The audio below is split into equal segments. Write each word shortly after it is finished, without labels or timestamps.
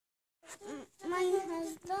Mine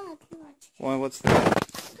has that. Well, what's that?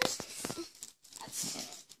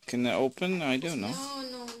 Can I open? I don't know.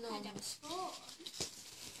 No.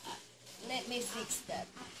 Let me fix that.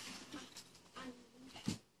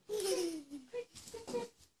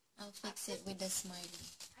 I'll fix it with a smiley.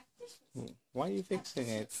 Why are you fixing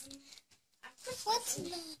it? What's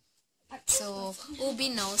that? So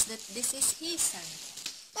Ube knows that this is his son.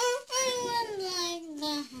 I want like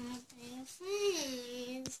the happy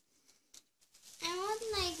face. I want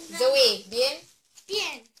like the... Zoe, bien?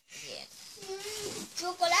 Bien. Bien.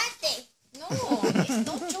 Chocolate. No, it's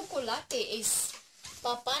not chocolate. It's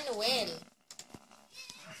Papa Noel.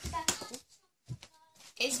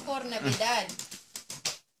 It's for Navidad.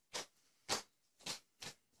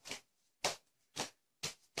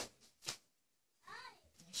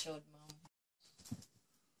 I showed Mom.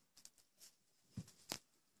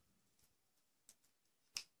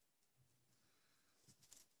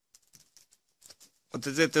 What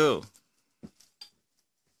does it do?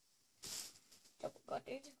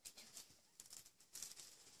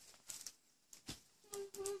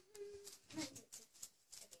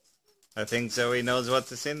 I think Zoe knows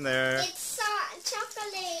what is in there. It's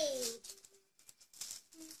chocolate.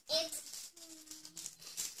 It's...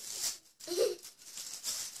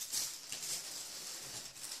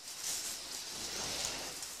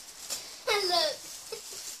 Look.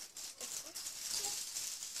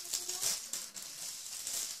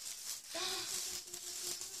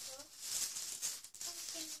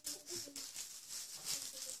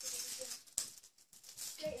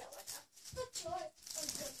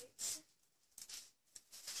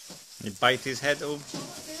 You bite his head, Ube?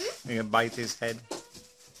 You can bite his head.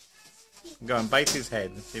 Go on, bite his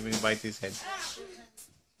head. See if we can bite his head.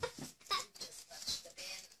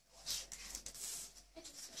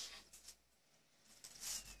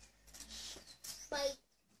 Bite.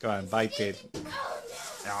 Go on, bite it.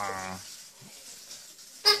 Ah.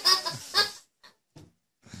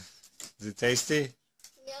 Is it tasty?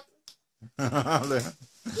 Yep.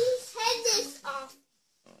 His head is off.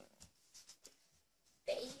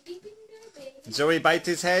 Zoe, bite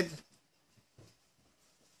his head.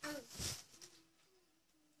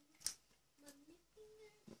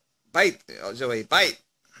 Bite, oh, Zoe, bite.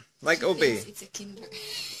 Like Ube. It's a Kinder.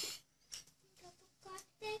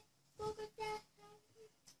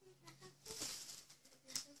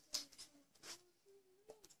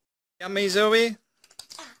 Yummy, Zoe.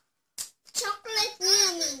 Chocolate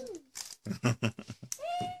yummy.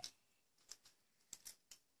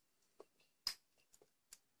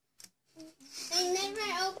 I never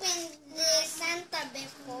opened the Santa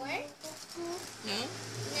before. No?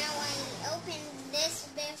 Now I opened this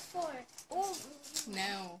before. Oh.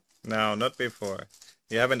 No. No, not before.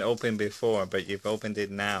 You haven't opened before, but you've opened it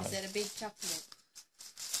now. Is that a big chocolate?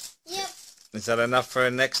 Yep. Is that enough for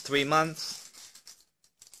the next 3 months?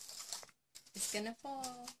 It's gonna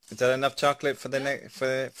fall. Is that enough chocolate for the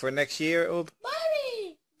for next year, Ube?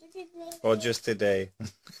 Mommy! Or just today?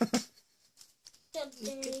 Look at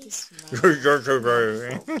this mouth.